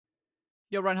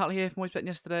Yo, Ryan Hartley here from Always Betting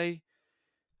Yesterday.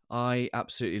 I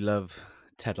absolutely love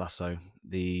Ted Lasso.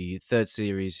 The third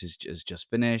series has just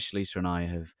finished. Lisa and I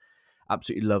have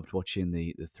absolutely loved watching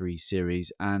the three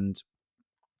series. And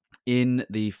in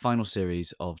the final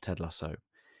series of Ted Lasso,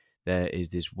 there is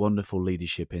this wonderful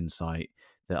leadership insight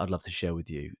that I'd love to share with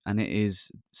you. And it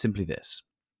is simply this: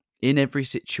 in every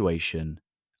situation,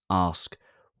 ask,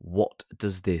 what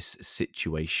does this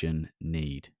situation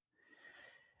need?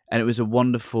 And it was a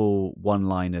wonderful one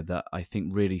liner that I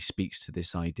think really speaks to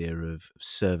this idea of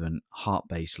servant, heart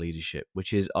based leadership,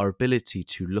 which is our ability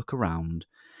to look around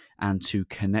and to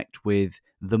connect with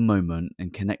the moment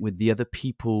and connect with the other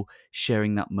people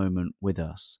sharing that moment with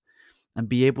us and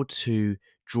be able to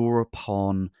draw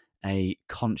upon a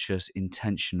conscious,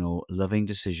 intentional, loving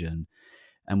decision.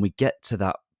 And we get to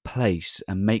that place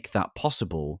and make that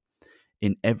possible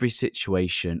in every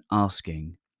situation,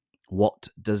 asking, what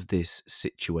does this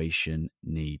situation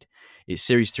need? It's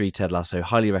series 3, Ted Lasso.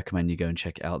 Highly recommend you go and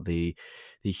check it out. The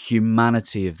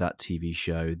humanity of that TV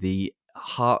show, the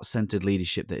heart-centered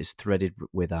leadership that is threaded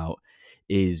without,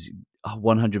 is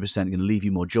 100% going to leave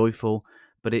you more joyful,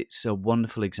 but it's a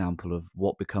wonderful example of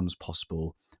what becomes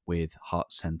possible with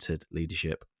heart-centered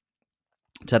leadership.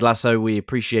 Ted Lasso, we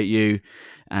appreciate you,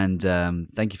 and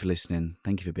thank you for listening.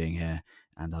 Thank you for being here,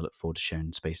 and I look forward to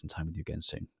sharing space and time with you again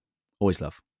soon. Always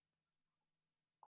love.